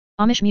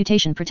Amish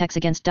mutation protects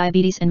against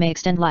diabetes and may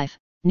extend life.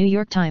 New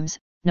York Times,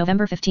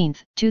 November 15,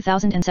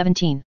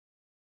 2017.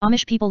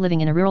 Amish people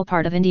living in a rural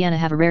part of Indiana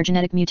have a rare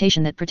genetic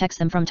mutation that protects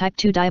them from type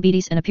 2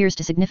 diabetes and appears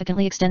to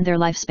significantly extend their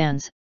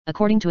lifespans,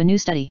 according to a new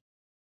study.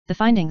 The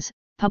findings,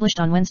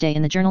 published on Wednesday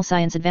in the journal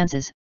Science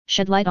Advances,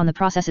 shed light on the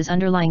processes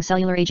underlying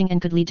cellular aging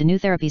and could lead to new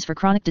therapies for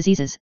chronic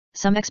diseases,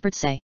 some experts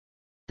say.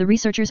 The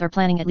researchers are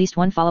planning at least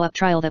one follow-up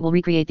trial that will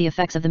recreate the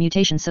effects of the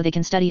mutation so they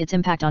can study its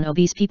impact on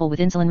obese people with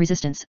insulin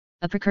resistance,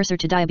 a precursor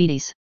to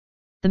diabetes.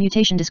 The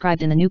mutation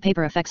described in the new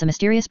paper affects a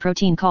mysterious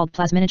protein called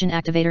plasminogen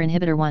activator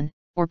inhibitor 1,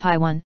 or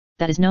PI1,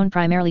 that is known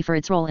primarily for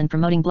its role in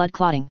promoting blood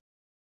clotting.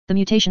 The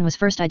mutation was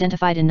first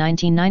identified in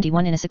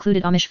 1991 in a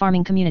secluded Amish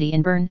farming community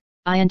in Bern,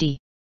 IND.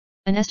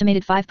 An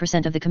estimated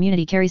 5% of the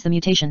community carries the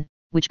mutation,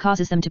 which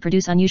causes them to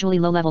produce unusually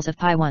low levels of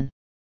PI1.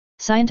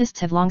 Scientists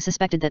have long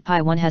suspected that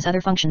PI1 has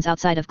other functions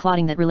outside of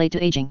clotting that relate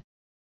to aging.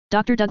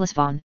 Dr. Douglas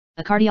Vaughn,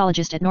 a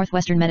cardiologist at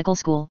Northwestern Medical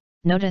School,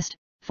 noticed,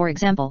 for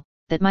example,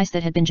 that mice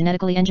that had been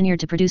genetically engineered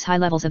to produce high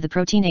levels of the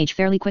protein age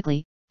fairly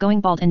quickly, going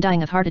bald and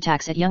dying of heart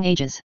attacks at young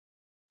ages.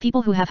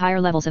 People who have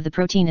higher levels of the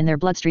protein in their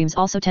bloodstreams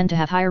also tend to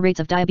have higher rates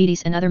of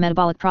diabetes and other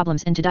metabolic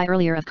problems and to die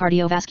earlier of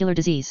cardiovascular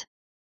disease.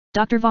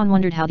 Dr. Vaughn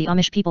wondered how the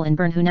Amish people in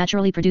Bern who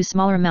naturally produce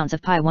smaller amounts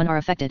of PI1 are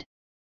affected.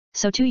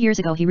 So 2 years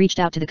ago he reached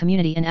out to the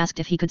community and asked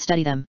if he could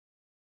study them.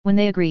 When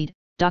they agreed,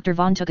 Dr.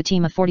 Vaughn took a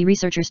team of 40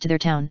 researchers to their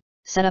town,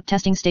 set up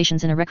testing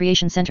stations in a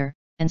recreation center,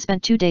 and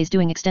spent 2 days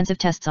doing extensive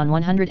tests on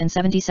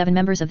 177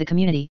 members of the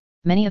community,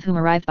 many of whom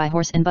arrived by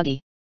horse and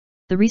buggy.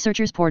 The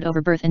researchers pored over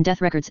birth and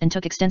death records and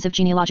took extensive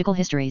genealogical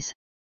histories.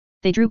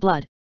 They drew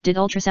blood, did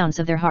ultrasounds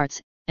of their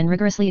hearts, and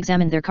rigorously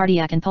examined their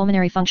cardiac and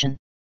pulmonary function.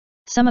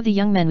 Some of the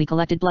young men we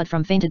collected blood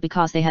from fainted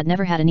because they had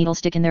never had a needle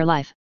stick in their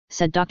life,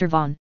 said Dr.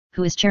 Vaughn,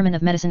 who is chairman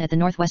of medicine at the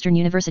Northwestern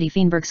University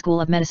Feinberg School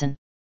of Medicine.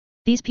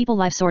 These people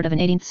live sort of an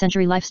 18th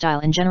century lifestyle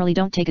and generally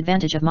don't take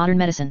advantage of modern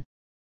medicine.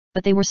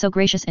 But they were so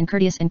gracious and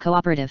courteous and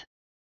cooperative.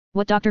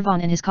 What Dr.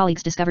 Vaughn and his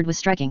colleagues discovered was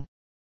striking.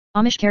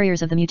 Amish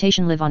carriers of the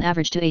mutation live on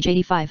average to age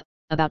 85,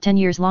 about 10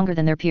 years longer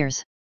than their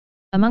peers.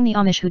 Among the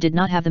Amish who did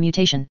not have the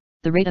mutation,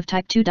 the rate of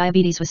type 2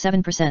 diabetes was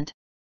 7%.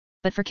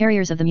 But for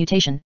carriers of the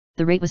mutation,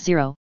 the rate was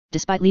 0,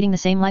 despite leading the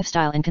same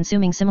lifestyle and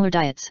consuming similar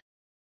diets.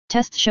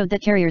 Tests showed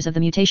that carriers of the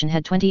mutation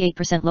had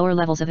 28% lower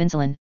levels of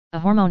insulin, a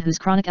hormone whose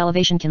chronic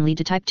elevation can lead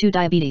to type 2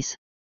 diabetes.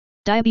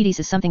 Diabetes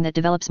is something that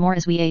develops more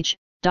as we age,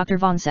 Dr.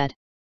 Vaughn said.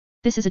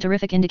 This is a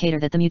terrific indicator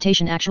that the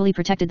mutation actually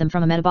protected them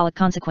from a metabolic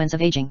consequence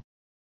of aging.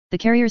 The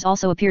carriers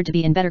also appeared to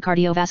be in better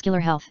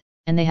cardiovascular health,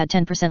 and they had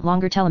 10%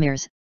 longer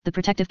telomeres, the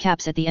protective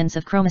caps at the ends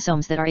of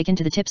chromosomes that are akin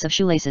to the tips of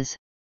shoelaces.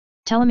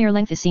 Telomere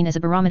length is seen as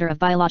a barometer of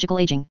biological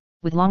aging,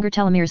 with longer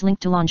telomeres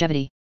linked to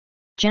longevity.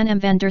 Jan M.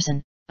 van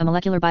Dersen, a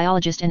molecular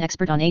biologist and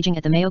expert on aging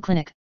at the Mayo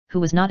Clinic, who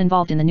was not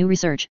involved in the new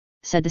research,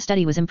 said the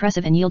study was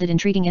impressive and yielded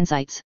intriguing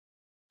insights.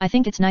 I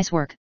think it's nice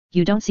work.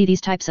 You don't see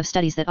these types of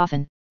studies that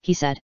often, he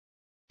said.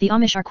 The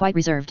Amish are quite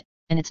reserved,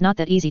 and it's not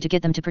that easy to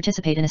get them to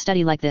participate in a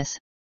study like this.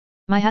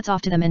 My hat's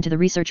off to them and to the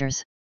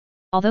researchers.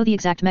 Although the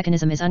exact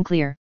mechanism is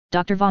unclear,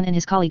 Dr. Vaughn and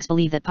his colleagues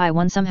believe that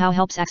PI1 somehow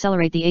helps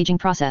accelerate the aging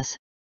process.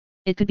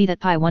 It could be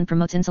that PI1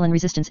 promotes insulin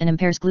resistance and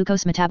impairs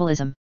glucose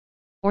metabolism.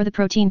 Or the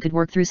protein could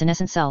work through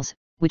senescent cells,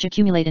 which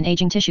accumulate in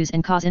aging tissues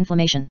and cause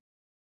inflammation.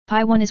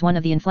 PI1 is one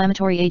of the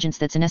inflammatory agents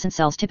that senescent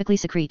cells typically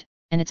secrete,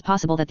 and it's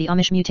possible that the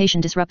Amish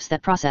mutation disrupts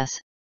that process.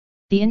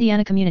 The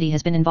Indiana community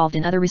has been involved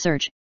in other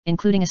research,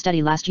 including a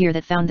study last year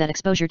that found that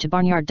exposure to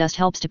barnyard dust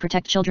helps to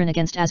protect children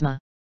against asthma.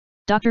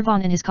 Dr.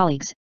 Vaughn and his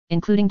colleagues,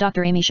 including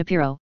Dr. Amy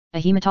Shapiro,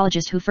 a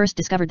hematologist who first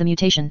discovered the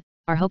mutation,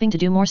 are hoping to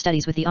do more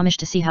studies with the Amish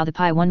to see how the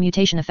PI1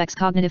 mutation affects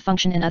cognitive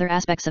function and other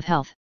aspects of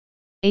health.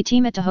 A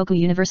team at Tohoku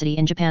University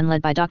in Japan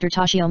led by Dr.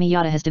 Toshiomi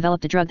Yada has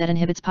developed a drug that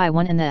inhibits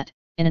PI1 and that,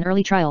 in an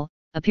early trial,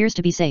 appears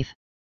to be safe.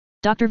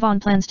 Dr. Vaughn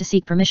plans to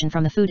seek permission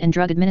from the Food and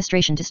Drug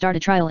Administration to start a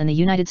trial in the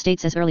United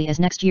States as early as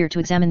next year to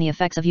examine the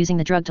effects of using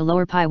the drug to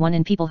lower PI1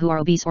 in people who are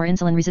obese or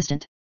insulin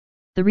resistant.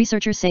 The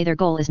researchers say their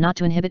goal is not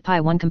to inhibit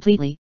PI1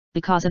 completely,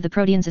 because of the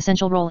protein's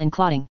essential role in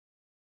clotting.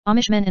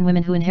 Amish men and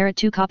women who inherit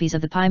 2 copies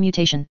of the PI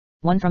mutation,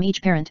 one from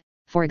each parent,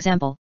 for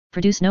example,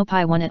 produce no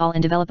PI1 at all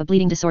and develop a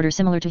bleeding disorder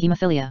similar to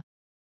hemophilia.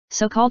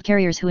 So-called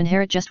carriers who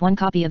inherit just 1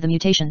 copy of the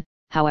mutation,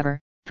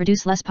 however,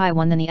 produce less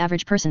PI1 than the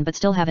average person but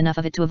still have enough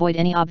of it to avoid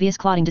any obvious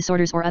clotting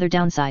disorders or other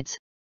downsides.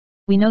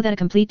 We know that a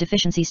complete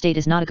deficiency state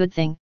is not a good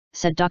thing,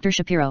 said Dr.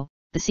 Shapiro,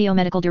 the CO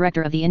medical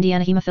director of the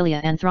Indiana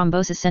Hemophilia and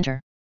Thrombosis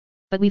Center.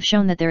 But we've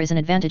shown that there is an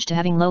advantage to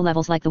having low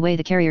levels like the way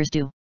the carriers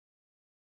do.